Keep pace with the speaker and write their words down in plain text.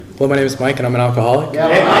Hello, my name is Mike, and I'm an alcoholic.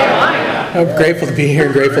 I'm grateful to be here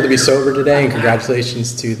and grateful to be sober today, and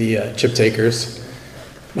congratulations to the chip takers.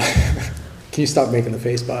 Can you stop making the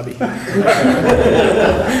face, Bobby?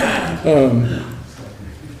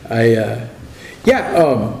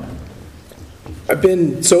 I've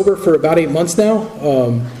been sober for about 8 months now,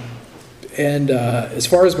 and as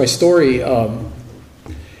far as my story,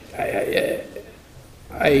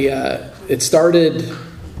 it started.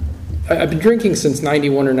 I've been drinking since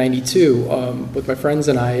 91 or 92 with my friends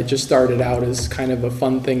and I. It just started out as kind of a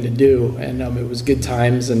fun thing to do, and it was good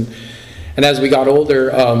times. And as we got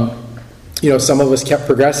older, some of us kept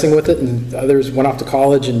progressing with it, and others went off to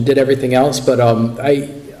college and did everything else. But I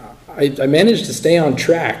managed to stay on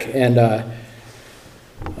track, and a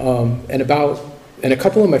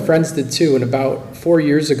couple of my friends did too. And about 4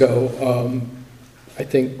 years ago, I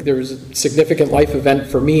think there was a significant life event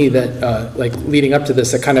for me that, leading up to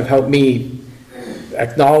this, that kind of helped me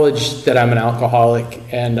acknowledge that I'm an alcoholic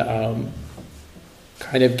and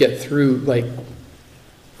kind of get through the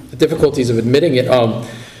difficulties of admitting it.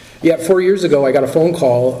 4 years ago, I got a phone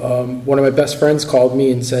call. One of my best friends called me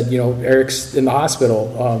and said, Eric's in the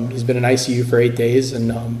hospital. He's been in ICU for 8 days,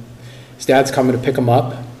 and his dad's coming to pick him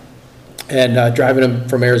up and driving him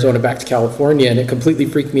from Arizona back to California, and it completely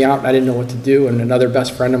freaked me out. I didn't know what to do, and another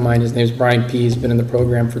best friend of mine, his name's Brian P., he's been in the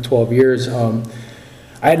program for 12 years. I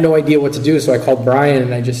had no idea what to do, so I called Brian,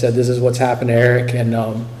 and I just said, this is what's happened to Eric, and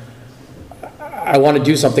I want to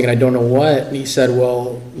do something, and I don't know what. And he said,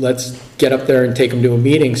 well, let's get up there and take him to a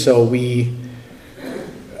meeting. So we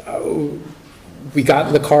got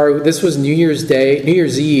in the car. This was New Year's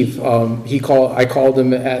Eve. I called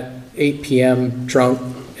him at 8 p.m. drunk,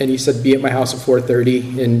 and he said, be at my house at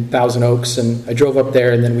 4:30 in Thousand Oaks. And I drove up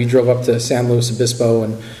there, and then we drove up to San Luis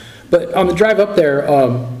Obispo. But on the drive up there,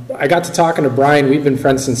 I got to talking to Brian. We've been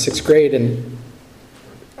friends since 6th grade, and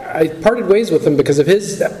I parted ways with him because of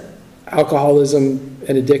his alcoholism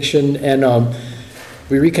and addiction. And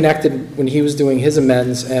we reconnected when he was doing his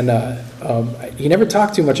amends, and he never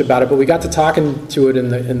talked too much about it, but we got to talking to it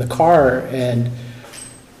in the car. And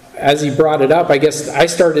as he brought it up, I guess I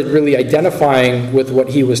started really identifying with what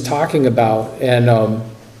he was talking about, and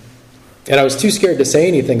I was too scared to say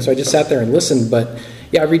anything, so I just sat there and listened. But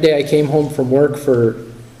yeah, every day I came home from work for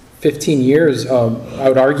 15 years, I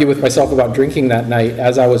would argue with myself about drinking that night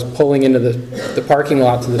as I was pulling into the parking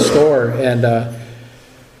lot to the store, and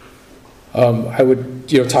I would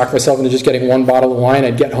talk myself into just getting one bottle of wine.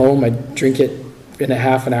 I'd get home, I'd drink it in a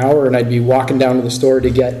half an hour, and I'd be walking down to the store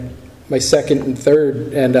to get my second and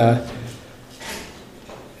third, and I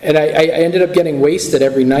ended up getting wasted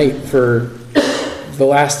every night for the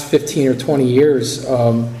last 15 or 20 years.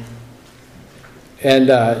 And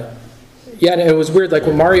it was weird. Like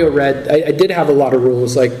when Mario read, I did have a lot of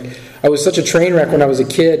rules. Like I was such a train wreck when I was a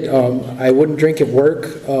kid. I wouldn't drink at work.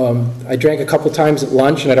 I drank a couple times at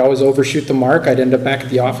lunch, and I'd always overshoot the mark. I'd end up back at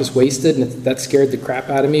the office wasted, and that scared the crap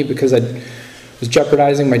out of me because I was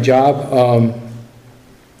jeopardizing my job.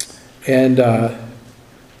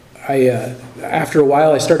 After a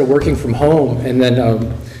while, I started working from home, and then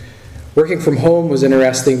working from home was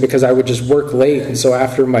interesting because I would just work late, and so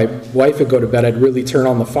after my wife would go to bed, I'd really turn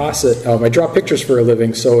on the faucet. I draw pictures for a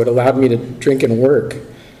living, so it allowed me to drink and work.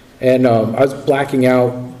 And I was blacking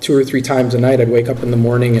out 2 or 3 times a night. I'd wake up in the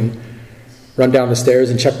morning and run down the stairs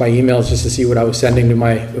and check my emails just to see what I was sending to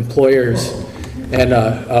my employers. And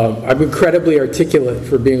I'm incredibly articulate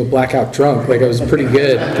for being a blackout drunk. Like, I was pretty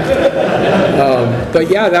good. But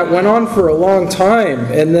yeah, that went on for a long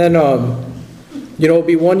time. And then, it'll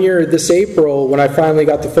be 1 year this April when I finally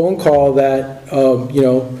got the phone call that,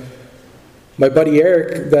 my buddy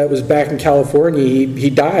Eric that was back in California, he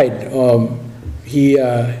died.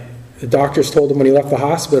 The doctors told him when he left the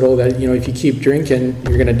hospital that, if you keep drinking,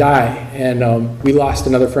 you're going to die. And we lost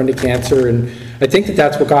another friend to cancer, and I think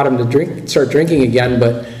that's what got him to start drinking again.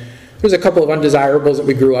 But there's a couple of undesirables that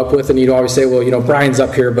we grew up with, and you'd always say, well, Brian's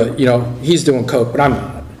up here, but, he's doing coke, but I'm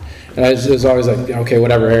not. And I was always like, okay,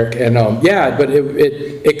 whatever, Eric. And but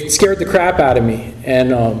it scared the crap out of me,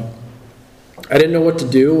 and I didn't know what to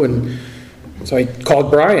do, and so I called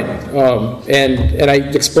Brian, and I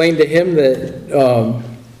explained to him that,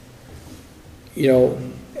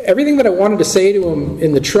 everything that I wanted to say to him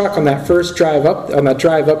in the truck on that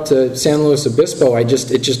drive up to San Luis Obispo, it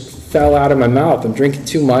just fell out of my mouth. I'm drinking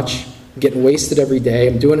too much. I'm getting wasted every day.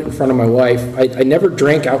 I'm doing it in front of my wife. I never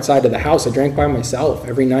drank outside of the house. I drank by myself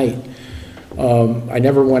every night. I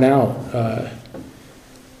never went out.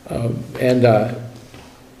 And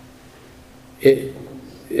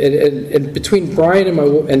between Brian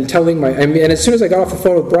and as soon as I got off the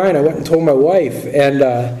phone with Brian, I went and told my wife, and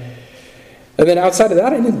And then outside of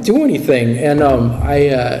that, I didn't do anything. And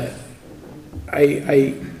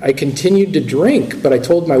I continued to drink, but I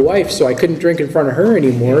told my wife, so I couldn't drink in front of her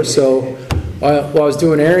anymore. So while I was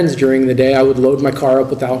doing errands during the day, I would load my car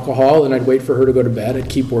up with alcohol, and I'd wait for her to go to bed. I'd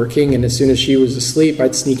keep working, and as soon as she was asleep,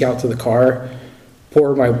 I'd sneak out to the car,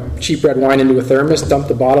 pour my cheap red wine into a thermos, dump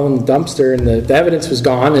the bottle in the dumpster, and the evidence was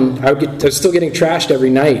gone, and I was still getting trashed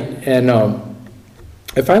every night. And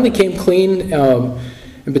I finally came clean, and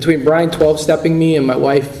between Brian 12-stepping me and my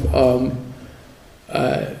wife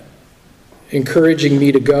encouraging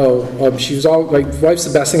me to go, she was all, my wife's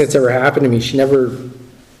the best thing that's ever happened to me. She never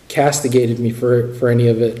castigated me for any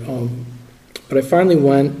of it. But I finally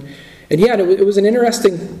went, and yeah, it was an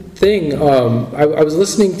interesting thing. I was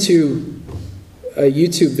listening to a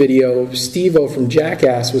YouTube video. Steve-O from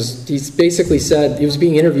Jackass he basically said, he was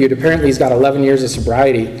being interviewed, apparently he's got 11 years of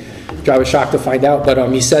sobriety, which I was shocked to find out,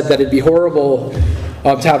 but he said that it'd be horrible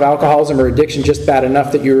to have alcoholism or addiction just bad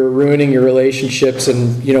enough that you were ruining your relationships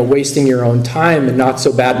and, you know, wasting your own time, and not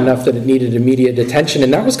so bad enough that it needed immediate attention.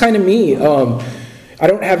 And that was kind of me. I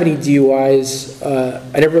don't have any DUIs.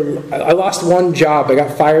 I lost one job. I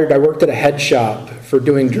got fired. I worked at a head shop for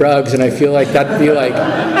doing drugs, and I feel like that'd be like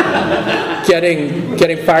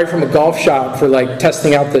getting fired from a golf shop for like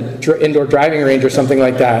testing out the indoor driving range or something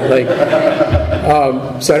like that. Like,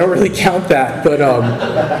 so I don't really count that. But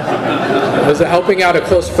I was helping out a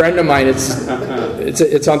close friend of mine.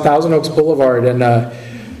 It's on Thousand Oaks Boulevard, and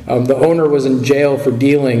the owner was in jail for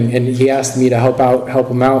dealing, and he asked me to help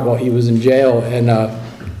him out while he was in jail. And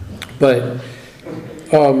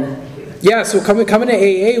yeah, so coming to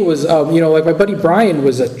AA was, like my buddy Brian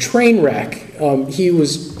was a train wreck. He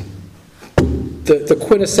was the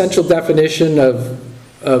quintessential definition of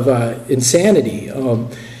insanity. And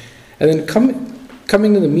then coming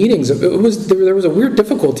to the meetings, there was a weird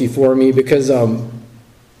difficulty for me because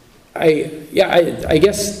I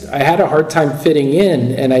guess I had a hard time fitting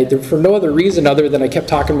in, and for no other reason other than I kept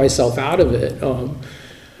talking myself out of it.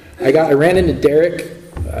 I ran into Derek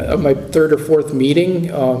on my third or fourth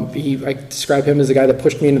meeting. I describe him as the guy that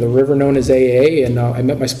pushed me into the river known as AA, and I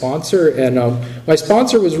met my sponsor, and my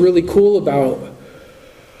sponsor was really cool about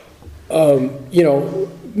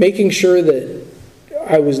making sure that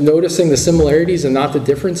I was noticing the similarities and not the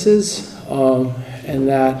differences, and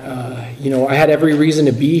that I had every reason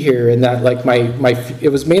to be here, and that like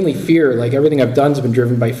it was mainly fear. Like everything I've done has been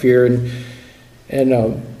driven by fear,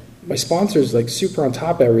 and my sponsor's like super on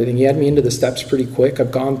top of everything. He had me into the steps pretty quick.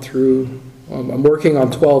 I've gone through. I'm working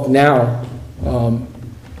on 12 now,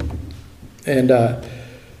 and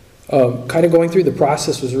kind of going through the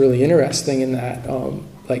process was really interesting in that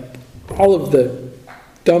like all of the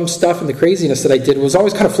dumb stuff and the craziness that I did was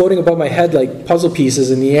always kind of floating above my head like puzzle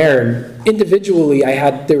pieces in the air, and individually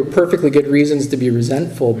there were perfectly good reasons to be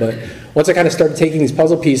resentful, but once I kind of started taking these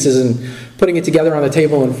puzzle pieces and putting it together on the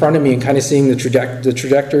table in front of me and kind of seeing the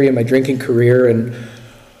trajectory of my drinking career, and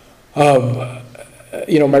my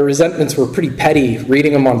resentments were pretty petty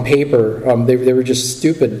reading them on paper. They were just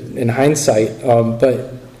stupid in hindsight,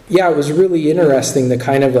 but yeah, it was really interesting to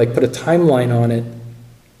kind of like put a timeline on it.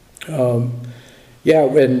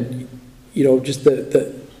 When just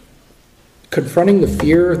the confronting the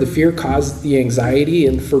fear caused the anxiety,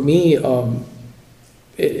 and for me,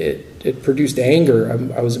 it produced anger.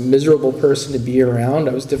 I was a miserable person to be around.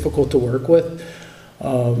 I was difficult to work with.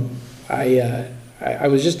 I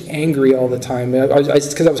was just angry all the time.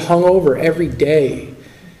 Because I was hungover every day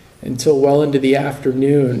until well into the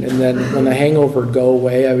afternoon, and then when the hangover would go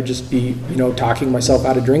away, I would just be talking myself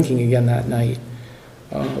out of drinking again that night.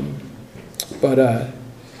 It's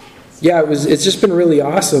just been really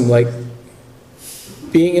awesome. Like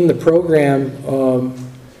being in the program,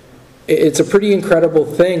 it's a pretty incredible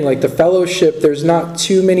thing. Like the fellowship, there hasn't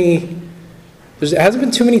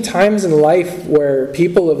been too many times in life where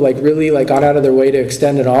people have like really like gone out of their way to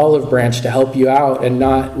extend an olive branch to help you out and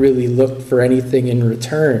not really look for anything in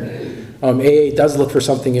return. AA does look for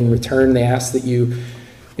something in return. They ask that you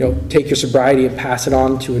take your sobriety and pass it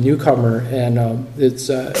on to a newcomer. And it's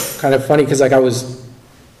kind of funny because like I always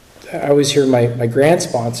hear my grant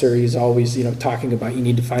sponsor, he's always, talking about you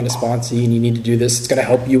need to find a sponsee and you need to do this. It's going to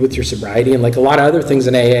help you with your sobriety and like a lot of other things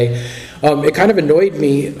in AA. It kind of annoyed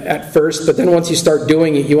me at first, but then once you start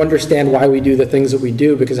doing it, you understand why we do the things that we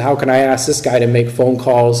do, because how can I ask this guy to make phone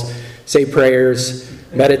calls, say prayers,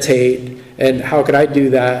 meditate, and how could I do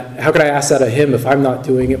that? How could I ask that of him if I'm not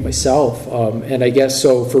doing it myself? And I guess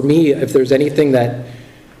so for me, if there's anything that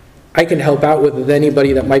I can help out with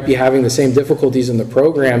anybody that might be having the same difficulties in the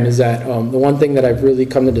program, is that the one thing that I've really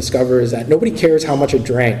come to discover is that nobody cares how much I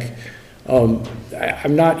drank.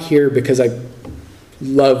 I'm not here because I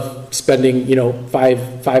love spending, you know,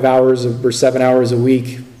 5 hours or 7 hours a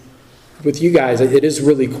week with you guys. It is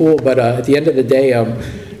really cool, but at the end of the day,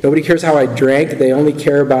 nobody cares how I drank. They only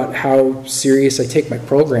care about how serious I take my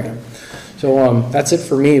program. So that's it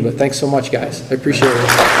for me, but thanks so much, guys. I appreciate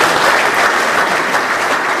it.